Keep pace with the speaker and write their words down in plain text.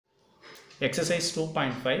Exercise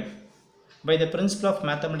 2.5. By the principle of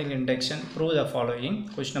mathematical induction, prove the following.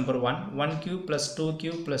 Question number 1. 1 cube plus 2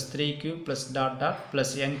 cube plus 3 cube plus dot dot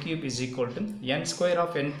plus n cube is equal to n square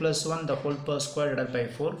of n plus 1 the whole power square divided by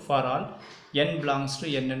 4 for all n belongs to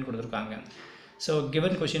n ன்னு கொடுத்துருக்காங்க. So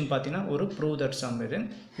given question பார்த்தீங்கன்னா ஒரு prove that sum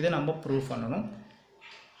இதை நம்ம prove பண்ணணும்.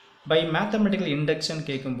 By mathematical induction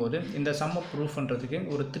கேட்கும்போது இந்த sum prove பண்ணுறதுக்கு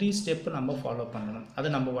ஒரு 3 step நம்ம follow பண்ணணும். அதை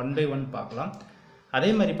நம்ம 1 by 1 பார்க்கலாம். அதே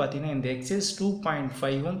மாதிரி பார்த்தீங்கன்னா இந்த எக்ஸைஸ்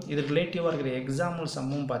 2.5 இது ரிலேட்டிவாக இருக்கிற எக்ஸாம்பிள்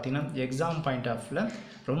சம்மும் பார்த்தீங்கன்னா எக்ஸாம் பாயிண்ட் ஆஃப்ல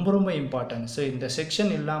ரொம்ப இம்பார்ட்டன்ட். ஸோ இந்த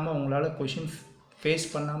செக்ஷன் இல்லாமல் உங்களால் கொஷின் ஃபேஸ்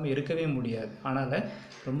பண்ணாமல் இருக்கவே முடியாது. அதனால்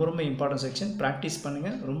ரொம்ப இம்பார்ட்டன்ட் செக்ஷன். ப்ராக்டிஸ்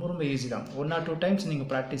பண்ணுங்கள். ரொம்ப ஈஸி தான். 1 or 2 times நீங்கள்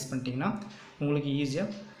ப்ராக்டிஸ் பண்ணிட்டீங்கன்னா உங்களுக்கு ஈஸியாக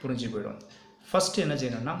புரிஞ்சு போயிடும். ஃபஸ்ட்டு என்ன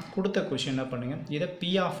செய்யணும்னா கொடுத்த கொஷின் என்ன பண்ணுங்கள், இதை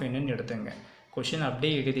P of Nன்னு எடுத்துங்க. கொஷின்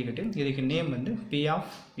அப்படியே எழுதிக்கிட்டு இதுக்கு நேம் வந்து P of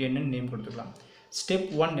Nன்னு நேம் கொடுத்துக்கலாம். ஸ்டெப்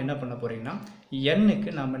 1 என்ன பண்ண போகிறீங்கன்னா n-க்கு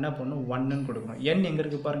நம்ம என்ன பண்ணணும் 1ன்னு கொடுக்கணும். n எங்கே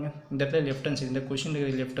இருக்குது பாருங்கள், இந்த இடத்துல லெஃப்ட் ஹேண்ட் சைடு, இந்த கொஷின்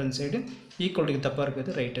லெஃப்ட் ஹேண்ட் சைடு ஈக்குவலுக்கு தப்பாக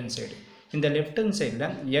இருக்கிறது ரைட் ஹேண்ட் சைடு. இந்த லெஃப்ட் ஹேண்ட் சைடில்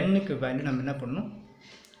n-க்கு வேல்யூ நம்ம என்ன பண்ணணும்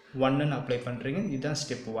 1ன்னு அப்ளை பண்ணுறீங்க. இதுதான்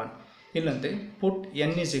ஸ்டெப் 1. இதில் வந்து put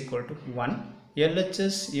n is equal to 1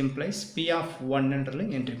 LHS implies P of 1ன்றதுல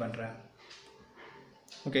entry பண்ணுறேன்.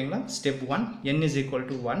 ஓகேங்களா. Step 1 n is equal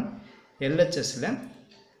to 1 LHSல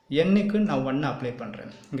n-க்கு நான் 1 அப்ளை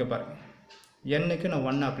பண்ணுறேன். இங்கே பாருங்கள், n-க்கு நான்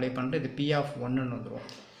 1 அப்ளை பண்ணுறேன். இது P of 1ன்னு வந்துடும்.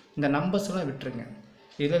 இந்த நம்பர்ஸ்லாம் விட்டுருங்க.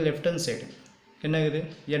 இதில் லெஃப்ட் ஹேண்ட் சைடு என்ன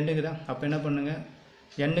இருக்குது n-க்கு தான். அப்போ என்ன பண்ணுங்கள்,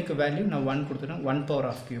 n-க்கு வேல்யூ நான் 1 கொடுத்துட்டேன். 1 power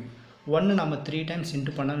of cube 1 நம்ம 3 times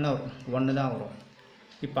இன்ட்டு பண்ணலாம் வரும், 1 தான் வரும்.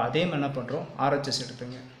 இப்போ அதே மாதிரி என்ன பண்ணுறோம், RHS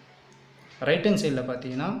எடுத்துங்க. ரைட் ஹேண்ட் சைடில்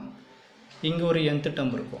பார்த்தீங்கன்னா இங்கே ஒரு nth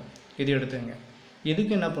டேர்ம் இருக்கும், இது எடுத்துங்க.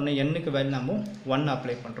 இதுக்கு என்ன பண்ணோம், n-க்கு வேல்யூ நம்ம 1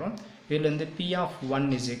 அப்ளை பண்ணுறோம். இதுலேருந்து P of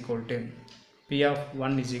 1 is equal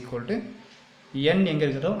to n எங்கே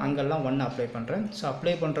இருக்கிறதோ அங்கெல்லாம் 1 அப்ளை பண்ணுறேன். ஸோ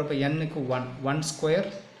அப்ளை பண்ணுறப்ப n-க்கு 1 ஸ்கொயர்,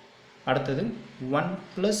 அடுத்தது 1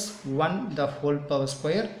 + 1 the whole power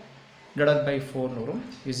square divided by 4 வரும்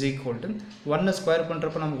இஸ் ஈக்குவல் டு 1 ஸ்கொயர்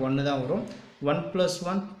பண்ணுறப்ப நமக்கு 1 தான் வரும். 1 +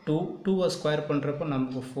 1 2 ஸ்கொயர் பண்ணுறப்போ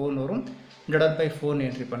நமக்கு 4 வரும். divided by 4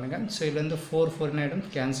 என்ட்ரி பண்ணுங்கள். ஸோ இதுலேருந்து 4 ஆகிடும்,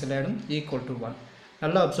 கேன்சல் ஆகிடும், ஈக்குவல் டு 1.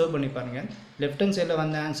 நல்லா அப்சர்வ் பண்ணி பாருங்கள். லெஃப்ட் ஹேண்ட் சைடில்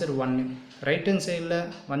வந்த ஆன்சர் 1, ரைட் ஹேண்ட் சைடில்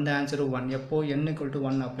வந்த ஆன்சர் 1. எப்போது n =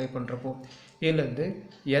 1 அப்ளை பண்ணுறப்போ இதுலேருந்து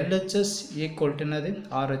LHS ஈக்குவல் டு என்னது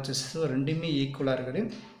RHS. ஸோ ரெண்டுமே ஈக்குவலாக இருக்குது.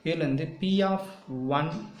 இதுலேருந்து P of 1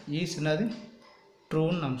 ஈஸ் என்னது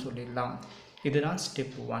ட்ரூன்னு நம்ம சொல்லிடலாம். இதுதான்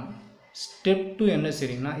ஸ்டெப் 1. ஸ்டெப் 2 என்ன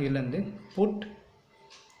செய்றீங்கன்னா இதுலேருந்து put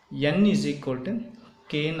n is equal to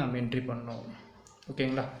k நம்ம என்ட்ரி பண்ணோம்.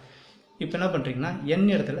 ஓகேங்களா. இப்போ என்ன பண்ணுறீங்கன்னா n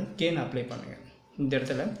இடத்துல k அப்ளை பண்ணுங்கள். இந்த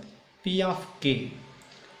இடத்துல P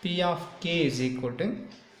of k is equal to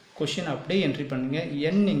question அப்படியே என்ட்ரி பண்ணுங்கள்.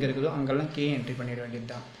 n எங்கே இருக்குதோ அங்கெல்லாம் k என்ட்ரி பண்ணிட வேண்டியது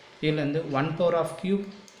தான். இதுலேருந்து 1 power of cube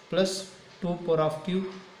plus 2 power of cube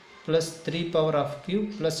plus 3 power of cube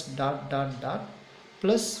plus dot dot dot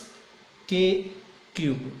plus k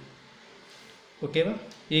cube. ஓகேவா.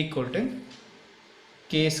 ஈக்குவல் டு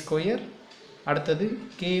k ஸ்கொயர், அடுத்தது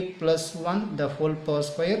k + 1 the whole power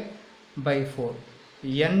square by 4.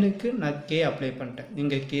 n-க்கு நான் k அப்ளை பண்ணிட்டேன்.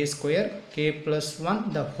 இங்கே k square, k + 1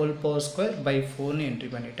 the whole power square by 4ன்னு entry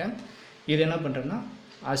பண்ணிட்டேன். இது என்ன பண்ணுறேன்னா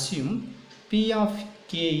assume P of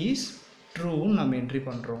k is true நம்ம என்ட்ரி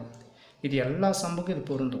பண்ணுறோம். இது எல்லா சம்முக்கும் இது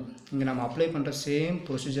பொருந்தும். இங்கே நம்ம அப்ளை பண்ணுற சேம்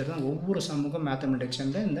ப்ரொசீஜர் தான் ஒவ்வொரு சம்முக்கும்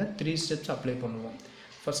மேத்தமெட்டிக்ஸில் இந்த 3 steps அப்ளை பண்ணுவோம்.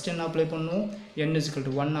 ஃபஸ்ட் என்ன அப்ளை பண்ணுவோம், n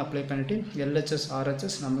 = 1 அப்ளை பண்ணிவிட்டு LHS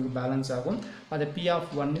RHS நமக்கு பேலன்ஸ் ஆகும். அதை P of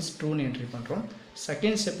 1 is ட்ரூன்னு என்ட்ரி பண்ணுறோம்.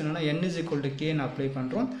 செகண்ட் ஸ்டெப் என்னென்னா n = kன்னு அப்ளை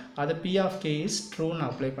பண்ணுறோம். அதை P of k is ட்ரூன்னு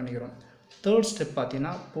apply பண்ணிக்கிறோம். தேர்ட் ஸ்டெப்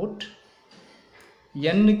பார்த்தீங்கன்னா புட்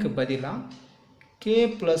n-க்கு பதிலாக k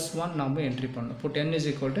 + 1 நம்ம என்ட்ரி பண்ணணும். Put n =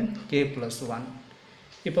 k + 1.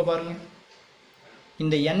 இப்போ பாருங்கள்,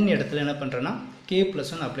 இந்த n இடத்துல என்ன பண்ணுறேன்னா k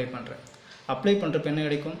 + 1 அப்ளை பண்ணுறேன். அப்ளை பண்ணுறப்ப என்ன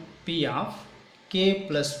கிடைக்கும், P of k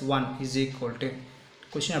 + 1 is equal to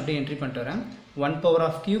question அப்படியே என்ட்ரி பண்ணிட்டு வரேன். 1 power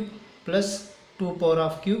of cube plus 2 power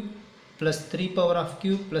of cube plus 3 power of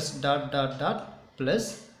cube plus dot dot dot plus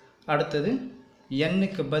அடுத்தது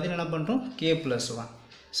n-க்கு பதில் என்ன பண்ணுறோம் k + 1.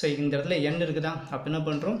 ஸோ இந்த இடத்துல n இருக்குதா, அப்போ என்ன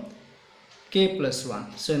பண்ணுறோம் k + 1.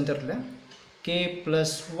 ஸோ இந்த இடத்துல k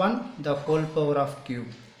 + 1 the whole power of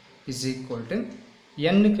cube is equal to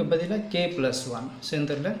n-க்கு பதிலாக k + 1. ஸோ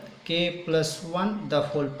இந்த இடத்துல k + 1 the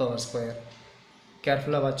whole power square.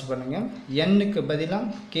 கேர்ஃபுல்லாக வாட்ச் பண்ணுங்கள். n-க்கு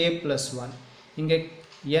பதிலாக k + 1. இங்கே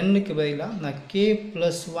n-க்கு பதிலாக நான் k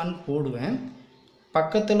 + 1 போடுவேன்.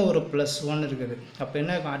 பக்கத்தில் ஒரு +1 இருக்குது. அப்போ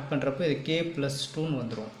என்ன ஆட் பண்ணுறப்போ இது k + 2ன்னு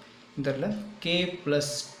வந்துடும். இந்த இடத்துல k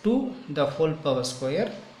 + 2 the whole power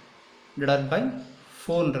square divided by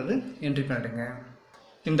 4ன்றது entry பண்ணிடுங்க.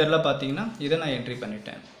 இந்த இடத்துல பார்த்தீங்கன்னா இதை நான் என்ட்ரி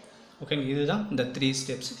பண்ணிட்டேன். ஓகேங்க, இதுதான் இந்த 3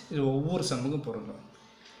 ஸ்டெப்ஸ். இது ஒவ்வொரு சம்முக்கும் பொருந்தும்.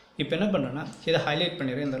 இப்போ என்ன பண்ணுறேன்னா இதை ஹைலைட்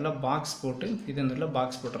பண்ணிடுறேன், இந்த இடத்துல பாக்ஸ் போட்டு இது இந்த இடத்துல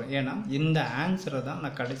பாக்ஸ் போட்டுறேன். ஏன்னா இந்த ஆன்சரை தான்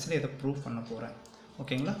நான் கடைசியில் இதை ப்ரூவ் பண்ண போகிறேன்.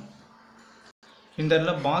 ஓகேங்களா, இந்த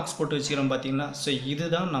இடத்துல பாக்ஸ் போட்டு வச்சுக்கிறோம் பார்த்தீங்களா. ஸோ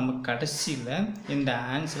இதுதான் நம்ம கடைசியில் இந்த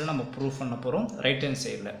ஆன்சரை நம்ம ப்ரூவ் பண்ண போகிறோம் ரைட் ஹேண்ட்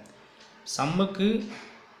சைடில். சம்முக்கு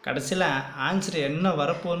கடைசியில் ஆன்சர் என்ன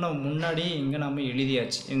வரப்போன்னா முன்னாடியே இங்கே நம்ம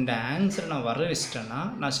எழுதியாச்சு. இந்த ஆன்சரை நான் வர வச்சிட்டேன்னா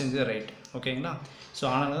நான் செஞ்சது ரைட். ஓகேங்களா, ஸோ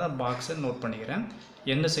அதனால தான் பாக்ஸை நோட் பண்ணிக்கிறேன்.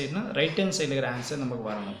 எந்த சைடுனா ரைட் ஹேண்ட் சைடில் இருக்கிற ஆன்சர் நமக்கு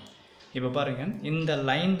வரணும். இப்போ பாருங்கள், இந்த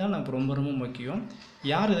லைன் தான் நமக்கு ரொம்ப ரொம்ப முக்கியம்.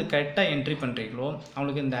 யார் இது கரெக்டாக என்ட்ரி பண்ணுறீங்களோ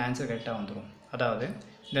அவங்களுக்கு இந்த ஆன்சர் கரெக்டாக வந்துடும். அதாவது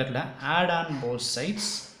இந்த இடத்துல ஆட் ஆன் போத்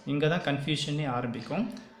சைட்ஸ், இங்கே தான் கன்ஃபியூஷனே ஆரம்பிக்கும்.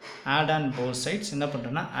 ஆட் ஆன் போத் சைட்ஸ் என்ன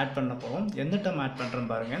பண்ணுறேன்னா ஆட் பண்ண போகிறோம். எந்த டேர்ம் ஆட்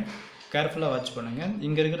பண்ணுறேன்னு பாருங்கள், கேர்ஃபுல்லாக வாட்ச் பண்ணுங்கள்.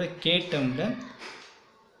 இங்கே இருக்கிற கே டேர்மில்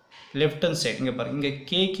லெஃப்ட் ஹேண்ட் சைடு இங்கே பாருங்கள், இங்கே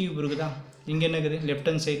கே கியூப் இருக்குதா, இங்கே என்ன இருக்குது லெஃப்ட்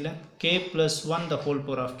ஹேண்ட் சைடில் K plus 1 the whole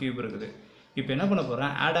power of cube இருக்குது. இப்போ என்ன பண்ண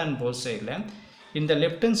போகிறேன், ஆட் ஆன் போத் சைடில் இந்த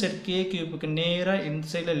லெஃப்ட் ஹேண்ட் சைடு கே கியூபுக்கு நேராக இந்த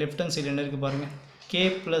சைடில் லெஃப்ட் ஹேண்ட் சைடில் என்ன இருக்குது பாருங்கள், K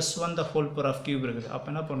plus 1 the whole power of cube இருக்குது. அப்போ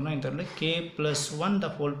என்ன பண்ணணும், இந்த இடத்துல K plus 1 the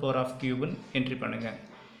whole power of கியூப்னு entry பண்ணுங்கள்.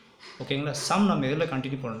 ஓகேங்களா, சம் நம்ம இதில்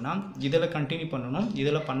கண்டினியூ பண்ணணும்னா இதில் கண்டினியூ பண்ணணும்,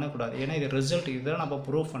 இதில் பண்ணக்கூடாது. ஏன்னா இது ரிசல்ட் இதெல்லாம் நம்ம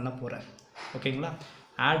ப்ரூவ் பண்ண போகிறேன். ஓகேங்களா,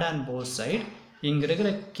 ஆட் ஆன் போத் சைடு இங்கே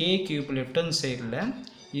இருக்கிற கே கியூப் லெஃப்ட் ஹேண்ட் சைடில்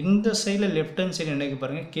இந்த சைடில் லெஃப்ட் ஹேண்ட் சைடு என்ன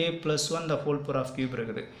பாருங்கள், K plus 1 the whole power of cube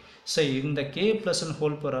இருக்குது. ஸோ இந்த K plus 1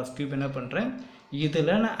 whole power of cube என்ன பண்ணுறேன்,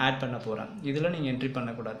 இதில் நான் ஆட் பண்ண போகிறேன். இதில் நீங்கள் என்ட்ரி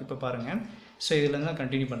பண்ணக்கூடாது. இப்போ பாருங்கள், ஸோ இதில் தான்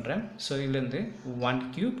கண்டினியூ பண்ணுறேன். ஸோ இதுலேருந்து 1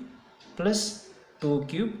 cube plus 2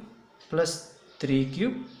 cube plus 3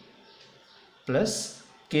 cube plus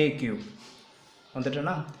K cube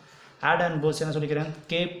வந்துட்டேன்னா add and both என்ன சொல்லிக்கிறேன்,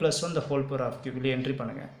 K plus 1 the whole power of cube இல்லை என்ட்ரி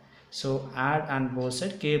பண்ணுங்கள். So add and both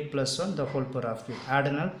side K plus 1 the whole power of cube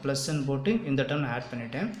ஆடுனால் ப்ளஸ்ன்னு போட்டு இந்த term add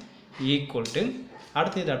பண்ணிவிட்டேன். Equal to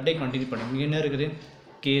அடுத்து இதை அப்படியே கண்டினியூ பண்ணுங்க. இங்கே என்ன இருக்குது,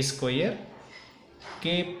 K square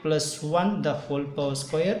K plus 1 the whole power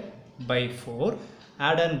square by 4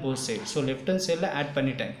 add and both side. So left hand சைடில் ஆட்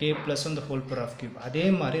பண்ணிட்டேன் K plus 1 the whole power of cube. அதே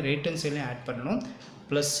மாதிரி ரைட் ஹேண்ட் சைட்லையும் ஆட் பண்ணணும்.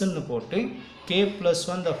 ப்ளஸ்ன்னு போட்டு K plus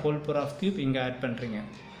 1 the whole power of cube இங்கே add பண்ணுறீங்க.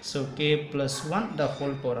 So K plus 1 the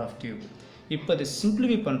whole power of cube. இப்போ இது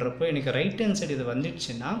சிம்பிளிஃபை பண்ணுறப்போ எனக்கு ரைட் ஹேண்ட் சைடு இது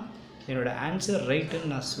வந்துடுச்சுன்னா என்னோடய ஆன்சர்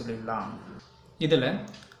ரைட்டுன்னு நான் சொல்லிடலாம். இதில்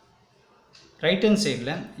ரைட் ஹேண்ட்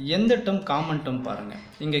சைடில் எந்த டேர்ம் காமன் டேர்ம் பாருங்கள்,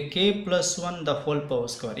 இங்கே K plus 1 the whole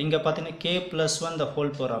power square, இங்கே பார்த்தீங்கன்னா K plus 1 the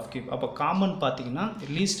whole power of cube. அப்போ காமன் பார்த்தீங்கன்னா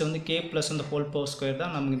லீஸ்ட் வந்து K plus 1 the whole power square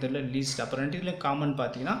தான் நமக்கு இதில் லீஸ்ட். அப்போ ரெண்டுலேயும் காமன்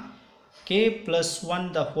பார்த்தீங்கன்னா K plus 1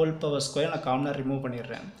 the whole power square நான் காமனாக ரிமூவ்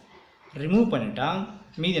பண்ணிடுறேன். ரிமூவ் பண்ணிட்டா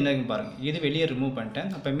மீதி என்னன்னு பாருங்கள், இது வெளியே ரிமூவ் பண்ணிட்டேன்.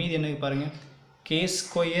 அப்போ மீதி என்ன பாருங்கள், K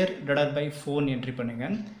square divided by 4 entry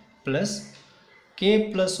பண்ணுங்கள். Plus K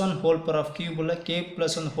plus 1 whole power of கியூபில் K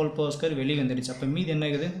plus 1 whole power square வெளியே வந்துடுச்சு. அப்போ மீதி என்ன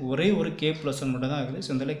இருக்குது, ஒரே ஒரு கே ப்ளஸ் 1 மட்டும் தான் இருக்குது.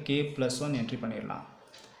 ஸோ இதில் கே ப்ளஸ் 1 என்ட்ரி பண்ணிடலாம்.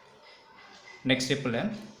 நெக்ஸ்ட் ஸ்டெப்பில்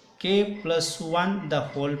K plus 1 the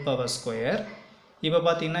whole power square. இப்போ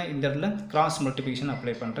பார்த்தீங்கன்னா இந்த இடத்துல கிராஸ் மல்டிபிகேஷன்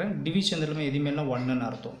அப்ளை பண்ணுறேன். டிவிஷன் இதில் எதுவுமேலாம் 1ன்னு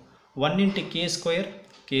அர்த்தம். 1 இன்ட்டு கே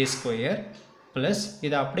ஸ்கொயர் ப்ளஸ்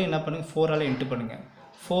இதை அப்படியே என்ன பண்ணுங்கள் 4ஆல் இன்ட்டு பண்ணுங்கள்.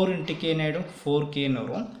 4 இன்ட்டு கே ஆகிடும் 4kன்னு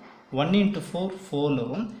வரும். 1 இன்ட்டு 4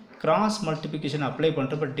 வரும். கிராஸ் மல்டிபிகேஷன் அப்ளை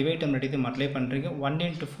பண்ணுறப்ப டிவைட் அண்ட் எடுத்து அப்ளை பண்ணுறீங்க. 1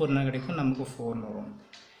 இன்ட்டு 4 என்ன கிடைக்கும், நமக்கு 4 வரும்.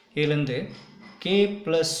 இதுலேருந்து K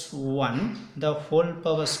plus 1 the whole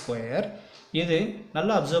power square. இது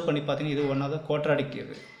நல்லா அப்சர்வ் பண்ணி பார்த்தீங்கன்னா இது ஒன்றாவது குவாட்ராடிக்.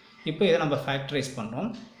 இது இப்போ இதை நம்ம ஃபேக்டரைஸ் பண்ணோம்.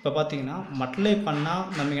 இப்போ பார்த்தீங்கன்னா மல்டிப்ளை பண்ணால்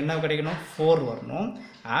நமக்கு என்ன கிடைக்கணும், 4 வரணும்.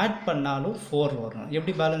 ஆட் பண்ணாலும் 4 வரணும்.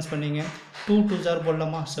 எப்படி பேலன்ஸ் பண்ணீங்க, 2 2s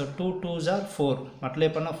போடலாமா. ஸோ 2 2s 4, மல்டிப்ளை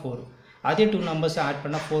பண்ணால் 4. அதே 2 நம்பர்ஸ் ஆட்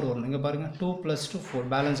பண்ணால் 4 வரணும். இங்கே பாருங்கள் 2 + 2 4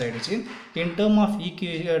 பேலன்ஸ் ஆகிடுச்சு. இன் டேர்ம் ஆஃப்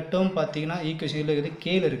டேர்ம் பார்த்தீங்கன்னா ஈக்குவேஷன் இருக்குது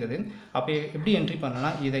கேல இருக்குது. அப்போ எப்படி என்ட்ரி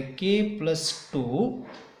பண்ணலாம், இதை கே ப்ளஸ்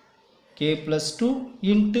 2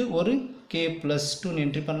 இன்ட்டு ஒரு கே ப்ளஸ் 2ன்னு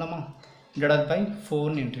என்ட்ரி பண்ணலாமா, டிவைடட் பை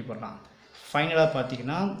 4ன்னு என்ட்ரி பண்ணலாம். ஃபைனலாக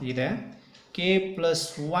பார்த்தீங்கன்னா இதை K plus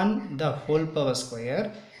 1 the whole power square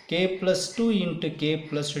K plus 2 into K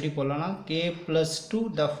plus 2 போடலாம்னா K plus 2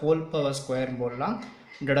 the whole power square போடலாம்.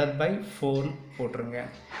 டிவைடட் பை 4 போட்டுருங்க.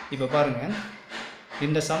 இப்போ பாருங்கள்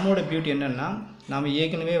இந்த சம்மோட பியூட்டி என்னென்னா நம்ம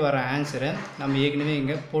ஏற்கனவே வர ஆன்சரை நம்ம ஏற்கனவே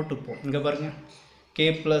இங்கே போட்டுப்போம். இங்கே பாருங்கள் K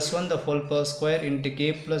plus 1 the whole power square into K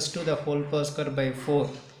plus 2 the whole power square by 4.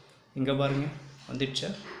 இங்கே பாருங்கள்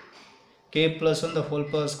வந்துடுச்சா, K plus 1 the whole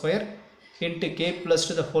power square into K plus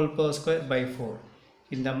 2 the whole power square by 4.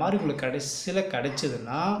 இந்த மாதிரி உங்களுக்கு கடைசியில்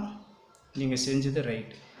கிடைச்சதுன்னா நீங்கள் செஞ்சது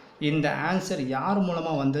ரைட். இந்த ஆன்சர் யார்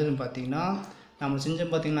மூலமாக வந்ததுன்னு பார்த்தீங்கன்னா நம்ம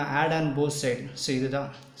செஞ்சோம் பார்த்தீங்கன்னா add and both side. So இதுதான்.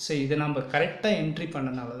 ஸோ இதை நம்ம கரெக்டாக என்ட்ரி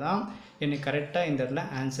பண்ணனால தான் எனக்கு கரெக்டாக இந்த இடத்துல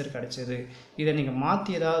ஆன்சர் கிடச்சிது. இதை நீங்கள்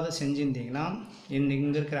மாற்றி ஏதாவது செஞ்சுருந்தீங்கன்னா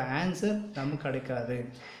இங்கே இருக்கிற ஆன்சர் நமக்கு கிடைக்காது.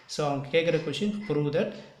 ஸோ அவங்க கேட்குற கொஷின் ப்ரூவ்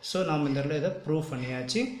தட். ஸோ நம்ம இந்த இடத்துல இதை ப்ரூவ்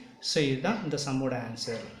பண்ணியாச்சு. ஸோ இதுதான் இந்த சம்மோட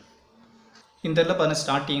ஆன்சர். இந்த இடத்துல பார்த்தீங்கன்னா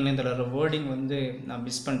ஸ்டார்டிங்கில் இந்த இடத்துல வேர்டிங் வந்து நான்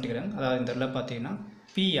மிஸ் பண்ணிட்டுக்கிறேன். அதாவது இந்த இடத்துல பார்த்தீங்கன்னா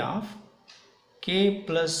P of K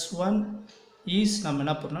plus 1 is நம்ம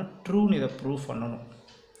என்ன பண்ணணும், ட்ரூன்னு இதை ப்ரூவ் பண்ணணும்.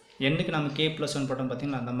 என்னுக்கு நம்ம K plus 1 போட்டோம்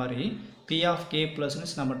பார்த்தீங்கன்னா அந்த மாதிரி P of K plus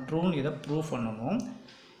 1 நம்ம ட்ரூன்னு இதை ப்ரூவ் பண்ணணும்.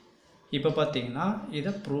 இப்போ பார்த்தீங்கன்னா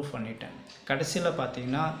இதை ப்ரூவ் பண்ணிட்டேன். கடைசியில்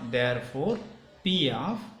பார்த்தீங்கன்னா therefore P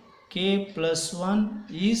of K plus 1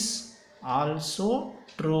 is also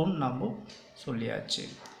ட்ரூன்னு நம்ம சொல்லியாச்சு.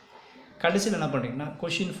 கடைசியில் என்ன பண்ணுறீங்கன்னா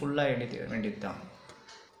கொஷின் ஃபுல்லாக எழுதிட வேண்டியது தான்.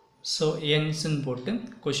 ஸோ என்ஸ்ன்னு போட்டு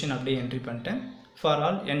கொஷின் அப்படியே என்ட்ரி பண்ணிட்டேன். For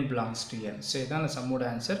all n belongs to n. So இதுதான் அந்த சம்மோட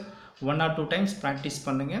ஆன்சர். 1 or 2 times ப்ராக்டிஸ்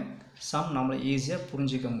பண்ணுங்கள். சம் நம்மளை ஈஸியாக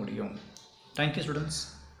புரிஞ்சிக்க முடியும். Thank you students.